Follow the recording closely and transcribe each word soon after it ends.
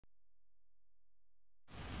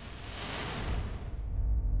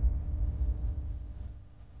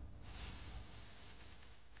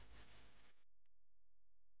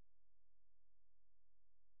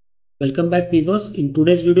Welcome back viewers. In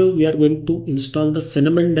today's video we are going to install the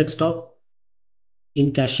Cinnamon desktop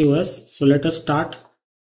in kachyos. So let us start,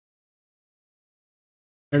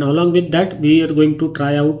 and along with that we are going to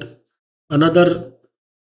try out another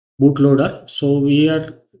bootloader. So we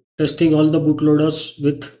are testing all the bootloaders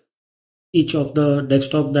with each of the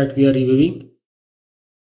desktop that we are reviewing.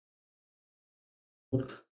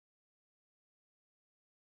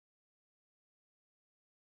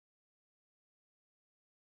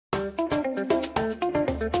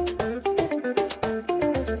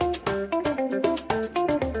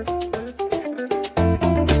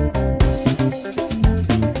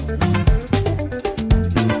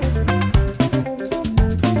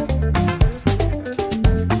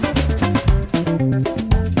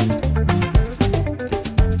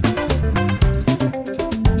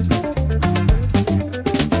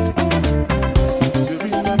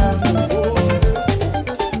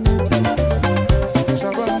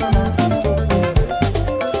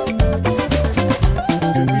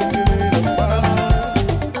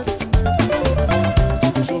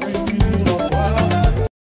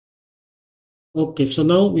 Okay, so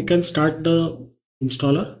now we can start the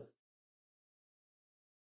installer.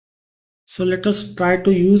 So let us try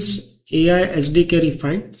to use AI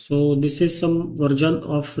SDK-Refind. So this is some version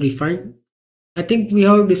of Refind. I think we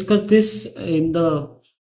have discussed this in the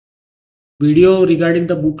video regarding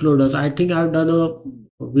the bootloaders. I think I've done a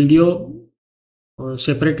video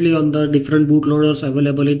separately on the different bootloaders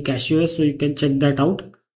available in kachyos, so you can check that out.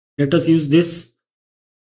 Let us use this.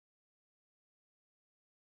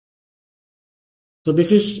 So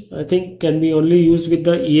this is, I think, can be only used with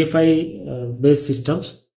the UEFI based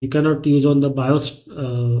systems. You cannot use on the BIOS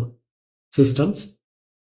systems.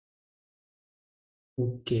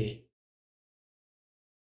 Okay.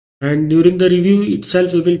 And during the review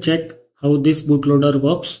itself, we will check how this bootloader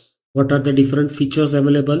works. What are the different features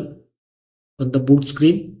available on the boot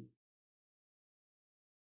screen.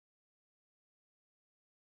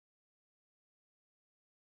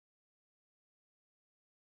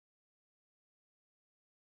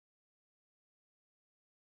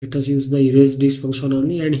 Let us use the erase disk function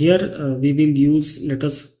only, and here we will use, let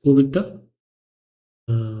us go with the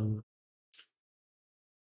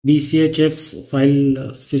BcacheFS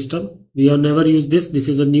file system. We have never used this. This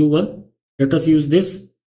is a new one. Let us use this.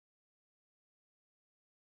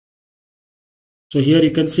 So here you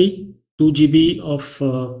can see 2 GB of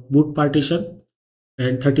boot partition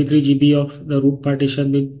and 33 GB of the root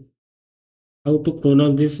partition with, how to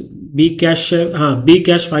pronounce this,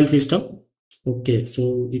 bcache file system. Okay,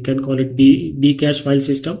 so we can call it bcache file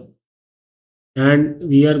system, and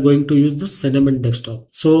we are going to use the Cinnamon desktop.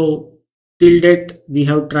 So till date we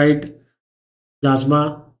have tried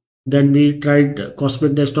Plasma, then we tried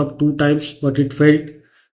Cosmic Desktop 2 times, but it failed.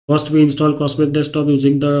 First we installed Cosmic Desktop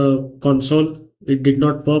using the console. It did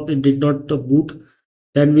not work, it did not boot.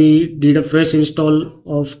 Then we did a fresh install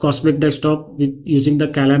of Cosmic Desktop with using the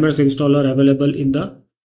Calamus installer available in the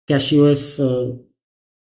kachyos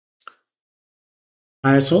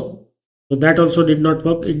ISO. So that also did not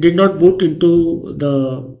work. It did not boot into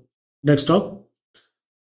the desktop.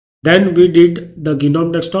 Then we did the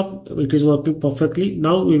GNOME desktop. It is working perfectly.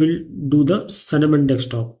 Now we will do the Cinnamon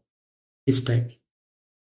desktop this time.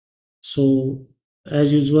 So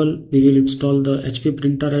as usual, we will install the HP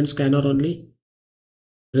printer and scanner only.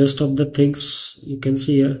 Rest of the things you can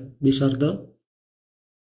see here. These are the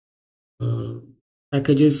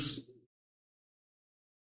packages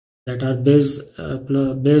that are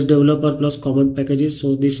base developer plus common packages.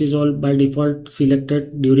 So this is all by default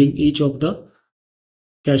selected during each of the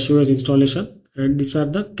kachyos installation, and these are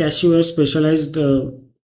the kachyos specialized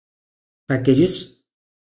packages.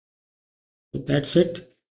 So that's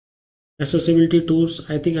it. Accessibility tools,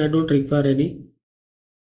 I think I don't require any,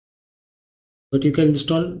 but you can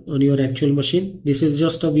install on your actual machine. This is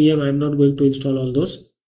just a VM. I'm not going to install all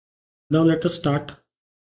those. Now let us start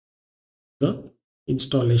the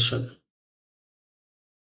installation.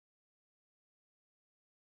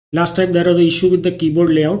 Last time there was an issue with the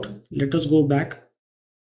keyboard layout. Let us go back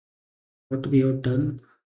what we have done.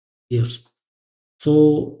 Yes,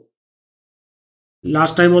 so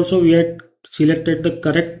last time also we had selected the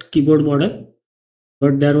correct keyboard model,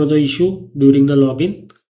 but there was an issue during the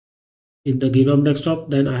login in the GNOME desktop.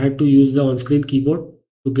 Then I had to use the on-screen keyboard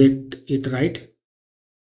to get it right.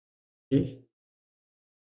 Okay.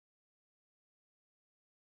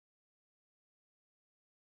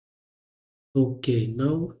 Okay,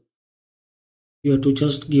 now you have to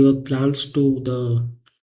just give a glance to the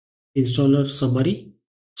installer summary.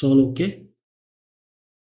 It's all okay.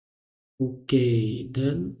 Okay,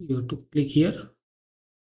 then you have to click here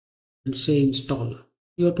and say install.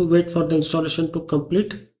 You have to wait for the installation to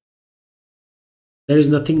complete. There is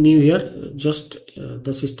nothing new here, just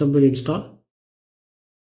the system will install.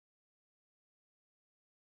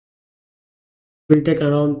 It will take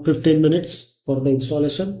around 15 minutes for the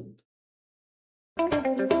installation.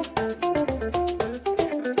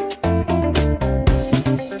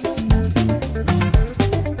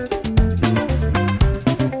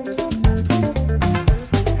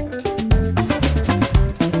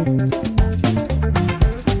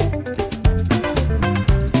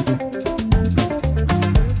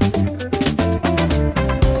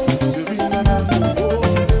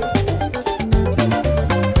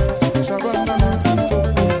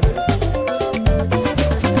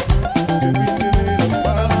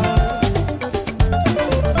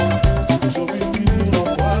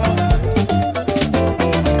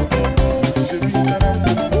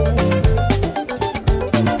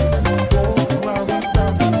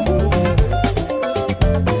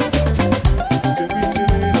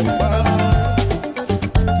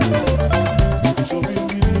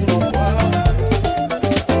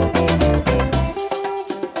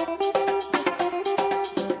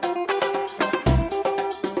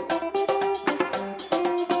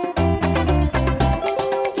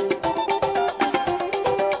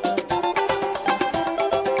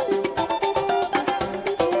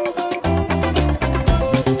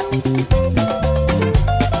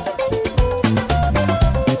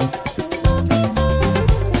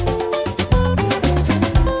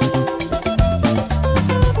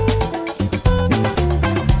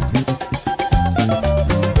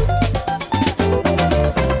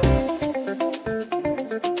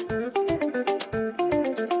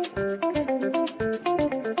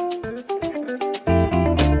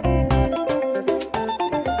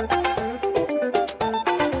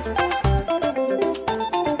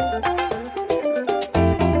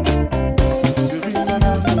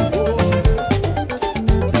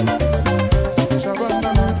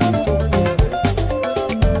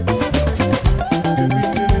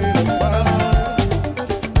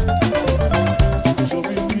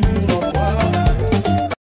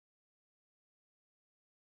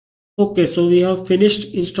 Okay, so we have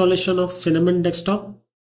finished installation of Cinnamon desktop,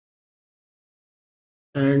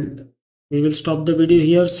 and we will stop the video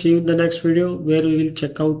here. See you in the next video where we will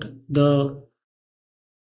check out the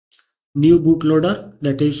new bootloader,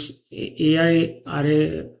 that is AI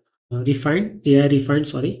refined,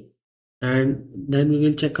 sorry, and then we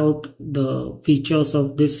will check out the features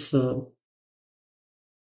of this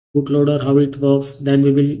bootloader, how it works. Then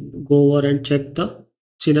we will go over and check the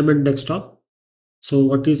Cinnamon desktop. So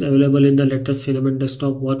what is available in the latest Cinnamon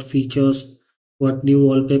desktop, what features, what new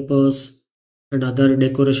wallpapers and other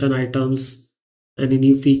decoration items, any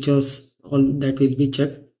new features, all that will be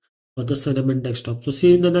checked for the Cinnamon desktop. So see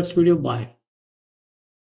you in the next video. Bye.